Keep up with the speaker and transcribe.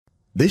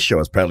This show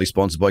is proudly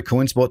sponsored by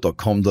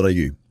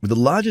coinspot.com.au, with the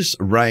largest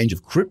range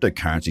of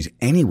cryptocurrencies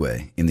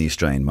anywhere in the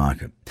Australian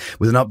market.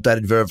 With an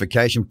updated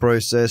verification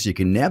process, you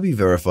can now be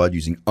verified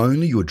using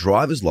only your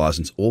driver's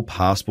license or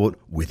passport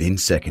within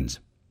seconds.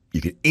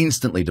 You can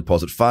instantly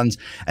deposit funds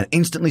and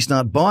instantly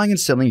start buying and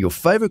selling your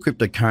favorite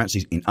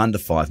cryptocurrencies in under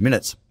 5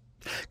 minutes.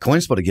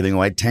 CoinSpot are giving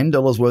away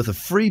 $10 worth of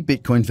free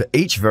Bitcoin for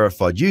each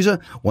verified user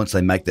once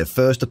they make their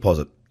first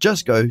deposit.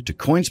 Just go to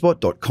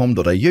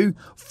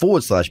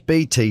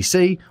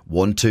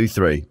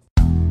coinspot.com.au/BTC123.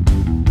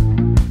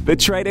 The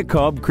Trader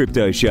Cobb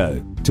Crypto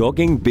Show,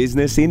 talking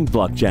business in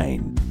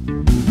blockchain.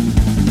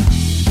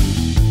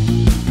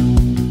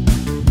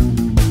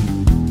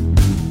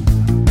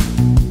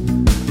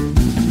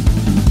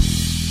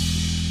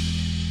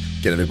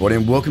 G'day everybody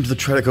and welcome to the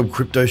Trader Cobb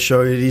Crypto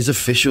Show. It is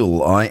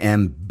official. I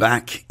am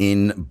back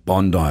in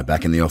Bondi,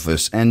 back in the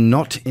office, and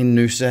not in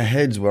Noosa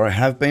Heads where I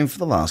have been for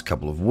the last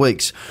couple of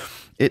weeks.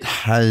 It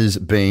has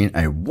been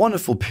a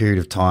wonderful period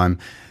of time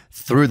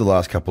through the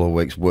last couple of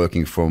weeks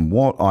working from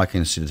what I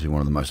consider to be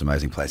one of the most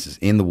amazing places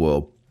in the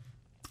world.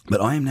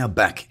 But I am now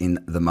back in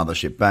the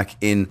mothership, back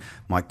in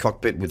my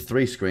cockpit with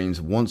 3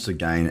 screens once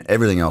again,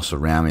 everything else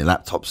around me,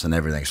 laptops and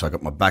everything. So I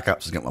got my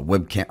backups, I got my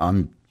webcam.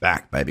 I'm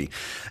back, baby.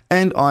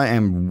 And I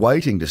am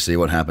waiting to see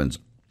what happens.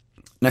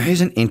 Now,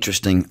 here's an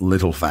interesting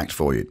little fact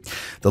for you.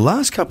 The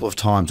last couple of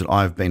times that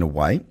I've been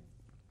away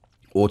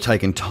or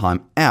taken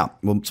time out,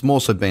 well, it's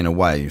more so been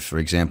away. For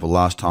example,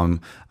 last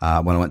time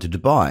when I went to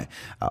Dubai,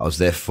 I was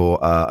there for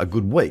a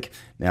good week.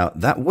 Now,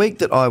 that week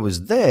that I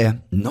was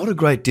there, not a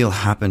great deal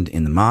happened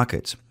in the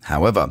markets.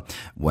 However,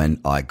 when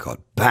I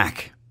got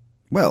back,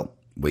 well,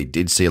 we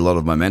did see a lot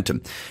of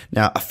momentum.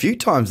 Now, a few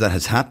times that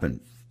has happened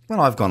when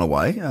I've gone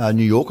away.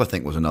 New York, I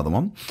think, was another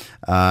one.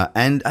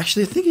 And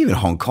actually, I think even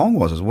Hong Kong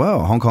was as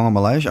well, Hong Kong and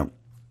Malaysia.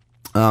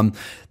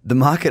 The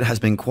market has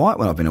been quiet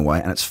when I've been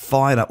away, and it's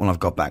fired up when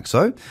I've got back.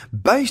 So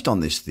based on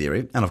this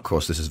theory, and of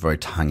course this is very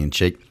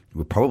tongue-in-cheek,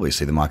 we'll probably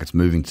see the markets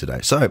moving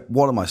today. So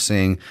what am I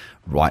seeing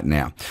right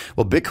now?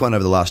 Well, Bitcoin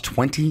over the last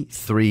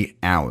 23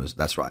 hours,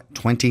 that's right,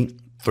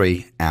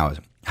 23 hours,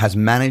 has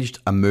managed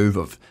a move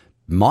of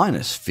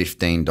minus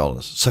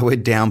 $15. So we're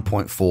down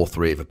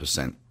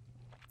 0.43%.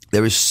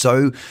 There is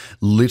so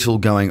little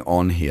going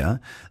on here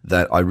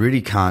that I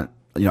really can't,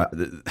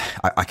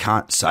 I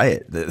can't say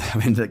it. I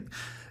mean,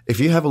 if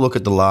you have a look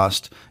at the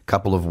last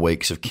couple of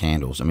weeks of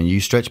candles, I mean,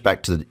 you stretch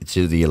back to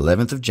the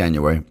 11th of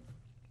January,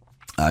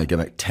 go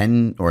back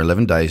 10 or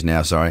 11 days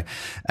now, sorry,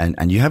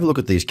 and you have a look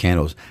at these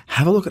candles.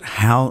 Have a look at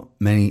how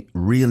many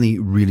really,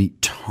 really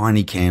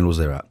tiny candles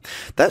there are.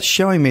 That's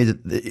showing me that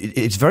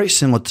it's very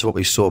similar to what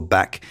we saw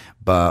back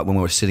when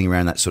we were sitting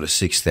around that sort of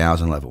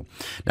 6,000 level.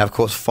 Now, of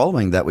course,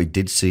 following that, we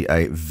did see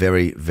a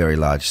very, very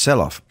large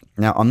sell-off.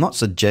 Now, I'm not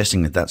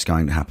suggesting that that's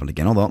going to happen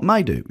again, although it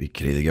may do. It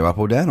could either go up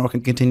or down, or it can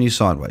continue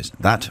sideways.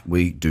 That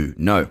we do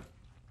know.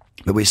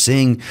 But we're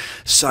seeing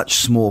such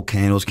small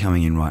candles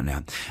coming in right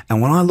now. And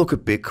when I look at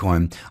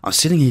Bitcoin, I'm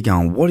sitting here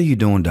going, what are you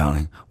doing,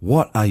 darling?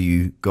 What are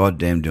you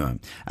goddamn doing?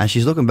 And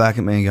she's looking back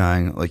at me and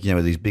going, like,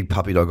 with these big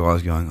puppy dog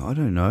eyes going, I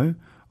don't know.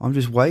 I'm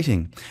just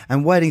waiting.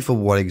 And waiting for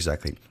what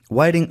exactly?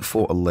 Waiting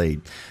for a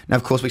lead. Now,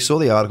 of course, we saw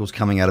the articles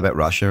coming out about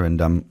Russia,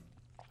 and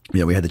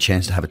we had the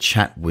chance to have a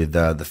chat with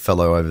the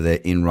fellow over there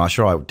in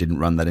Russia. I didn't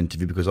run that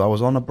interview because I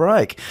was on a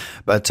break.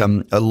 But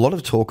a lot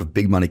of talk of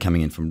big money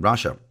coming in from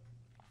Russia.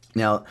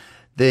 Now,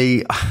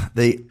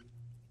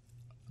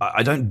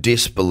 I don't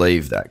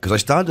disbelieve that, because I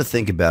started to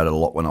think about it a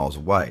lot when I was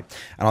away.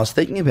 And I was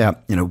thinking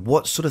about,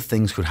 what sort of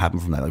things could happen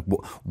from that? Like,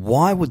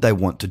 why would they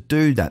want to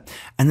do that?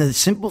 And the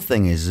simple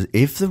thing is,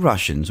 if the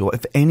Russians, or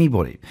if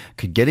anybody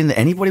could get in there,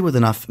 anybody with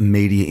enough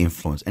media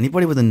influence,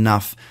 anybody with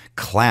enough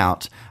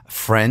clout,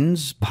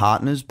 friends,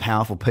 partners,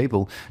 powerful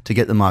people to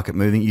get the market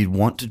moving, you'd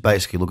want to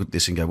basically look at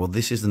this and go, well,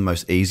 this is the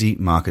most easy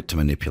market to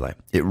manipulate.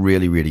 It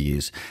really, really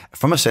is.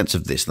 From a sense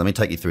of this, let me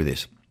take you through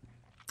this.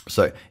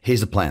 So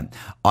here's the plan.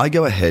 I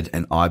go ahead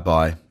and I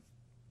buy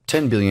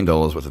 $10 billion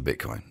worth of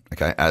Bitcoin,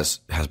 okay, as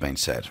has been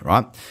said,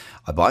 right?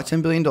 I buy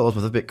 $10 billion worth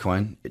of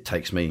Bitcoin. It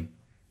takes me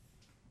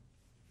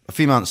a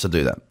few months to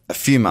do that. A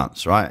few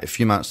months, right? A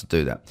few months to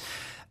do that.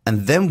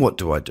 And then what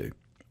do I do?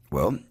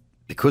 Well,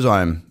 because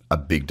I'm a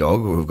big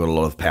dog, we've got a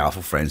lot of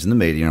powerful friends in the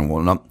media and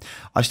whatnot,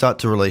 I start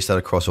to release that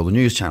across all the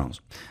news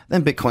channels.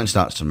 Then Bitcoin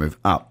starts to move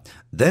up.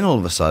 Then all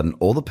of a sudden,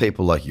 all the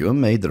people like you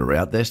and me that are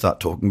out there start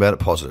talking about it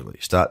positively.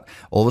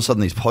 All of a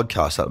sudden, these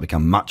podcasts start to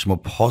become much more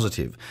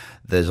positive.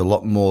 There's a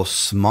lot more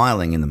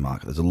smiling in the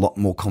market. There's a lot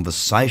more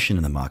conversation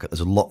in the market. There's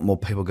a lot more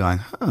people going,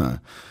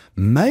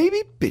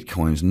 maybe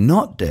Bitcoin's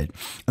not dead.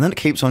 And then it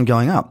keeps on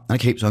going up, and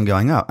it keeps on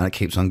going up, and it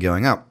keeps on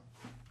going up.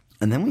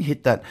 And then we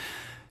hit that,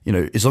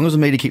 as long as the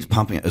media keeps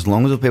pumping it, as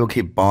long as the people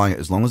keep buying it,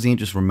 as long as the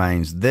interest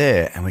remains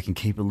there, and we can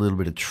keep a little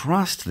bit of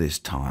trust this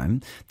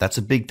time, that's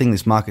a big thing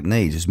this market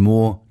needs, is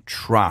more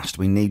trust.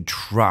 We need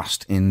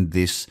trust in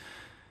this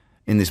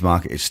in this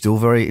market. It's still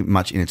very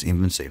much in its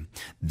infancy.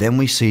 Then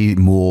we see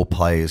more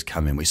players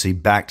come in. We see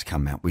Bakkt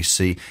come out. We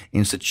see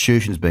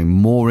institutions being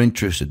more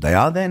interested. They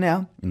are there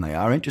now, and they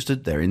are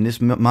interested. They're in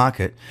this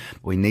market.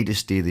 We need to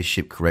steer this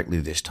ship correctly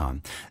this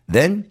time.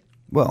 Then,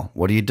 well,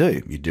 what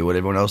do? You do what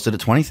everyone else did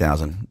at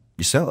 20,000.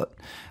 You sell it.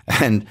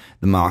 And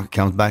the market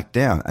comes back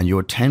down, and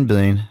your 10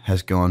 billion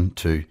has gone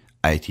to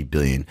 80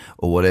 billion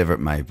or whatever it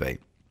may be.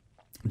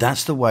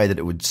 That's the way that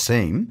it would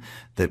seem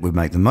that would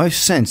make the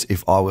most sense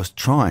if I was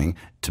trying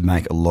to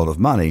make a lot of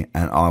money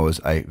and I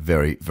was a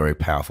very, very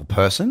powerful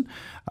person,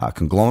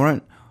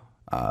 conglomerate,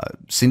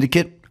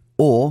 syndicate,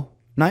 or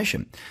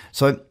nation.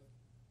 So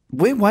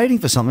we're waiting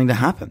for something to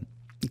happen.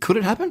 Could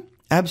it happen?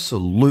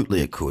 Absolutely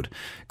it could.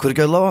 Could it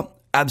go lower?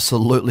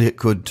 Absolutely it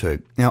could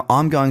too. Now,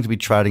 I'm going to be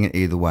trading it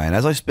either way. And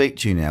as I speak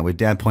to you now, we're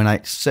down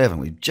 0.87.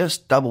 We've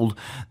just doubled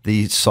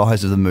the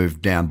size of the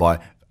move down by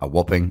a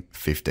whopping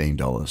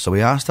 $15. So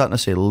we are starting to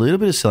see a little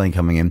bit of selling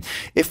coming in.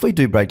 If we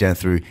do break down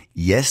through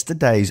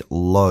yesterday's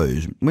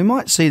lows, we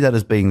might see that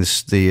as being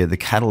the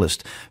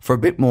catalyst for a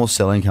bit more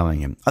selling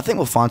coming in. I think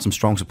we'll find some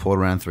strong support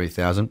around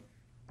 3,000.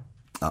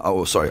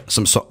 A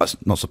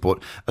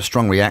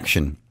strong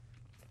reaction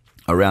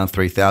around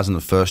 3,000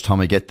 the first time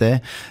we get there,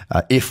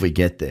 if we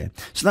get there.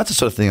 So that's the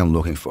sort of thing I'm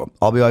looking for.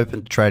 I'll be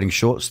open to trading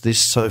shorts.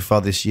 So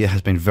far this year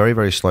has been very,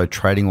 very slow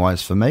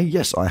trading-wise for me.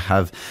 Yes, I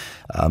have...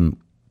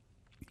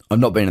 I've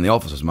not been in the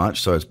office as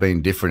much, so it's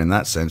been different in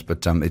that sense,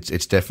 but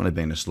it's definitely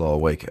been a slower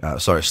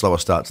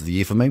start to the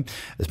year for me.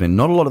 There's been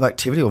not a lot of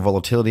activity or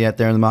volatility out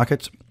there in the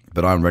markets,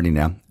 but I'm ready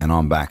now, and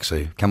I'm back.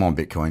 So come on,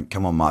 Bitcoin,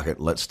 come on, market,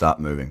 let's start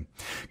moving.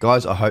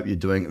 Guys, I hope you're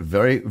doing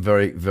very,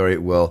 very, very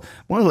well.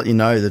 I want to let you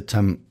know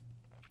that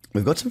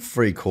we've got some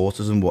free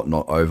courses and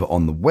whatnot over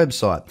on the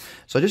website.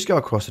 So just go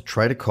across to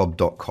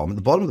tradercobb.com. At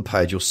the bottom of the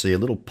page, you'll see a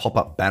little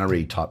pop-up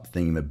bannery type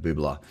thing in the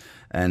boobler.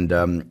 And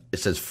it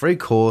says free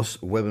course,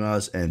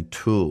 webinars, and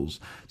tools.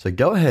 So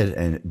go ahead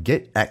and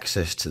get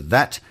access to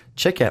that.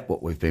 Check out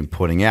what we've been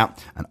putting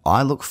out. And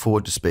I look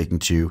forward to speaking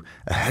to you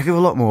a heck of a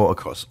lot more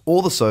across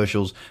all the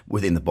socials,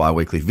 within the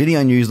bi-weekly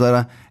video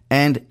newsletter,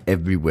 and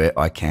everywhere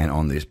I can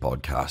on this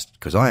podcast.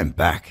 Because I am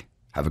back.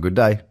 Have a good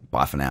day.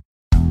 Bye for now.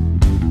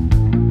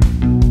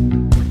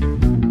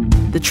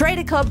 The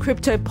Trader Cobb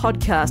Crypto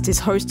Podcast is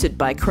hosted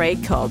by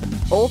Craig Cobb.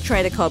 All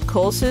Trader Cobb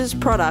courses,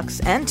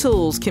 products, and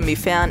tools can be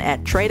found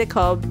at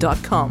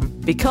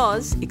tradercobb.com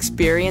because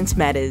experience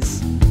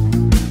matters.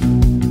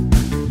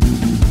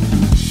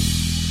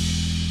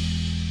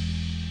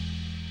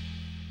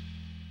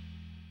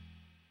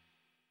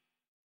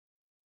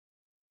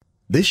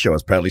 This show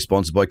is proudly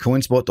sponsored by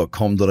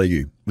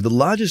coinspot.com.au, with the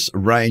largest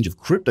range of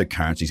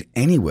cryptocurrencies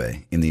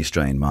anywhere in the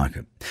Australian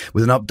market.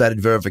 With an updated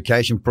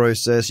verification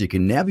process, you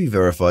can now be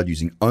verified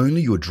using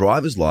only your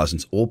driver's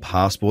license or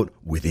passport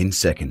within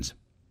seconds.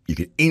 You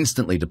can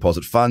instantly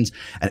deposit funds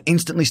and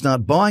instantly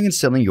start buying and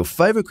selling your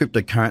favorite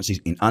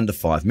cryptocurrencies in under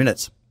 5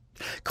 minutes.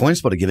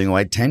 CoinSpot are giving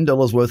away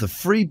 $10 worth of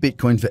free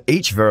Bitcoin for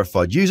each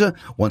verified user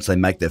once they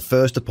make their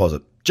first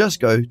deposit.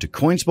 Just go to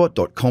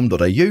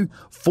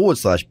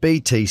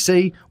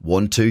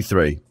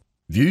coinspot.com.au/BTC123.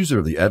 Views are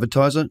of the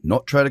advertiser,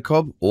 not Trader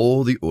Cobb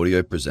or the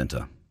audio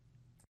presenter.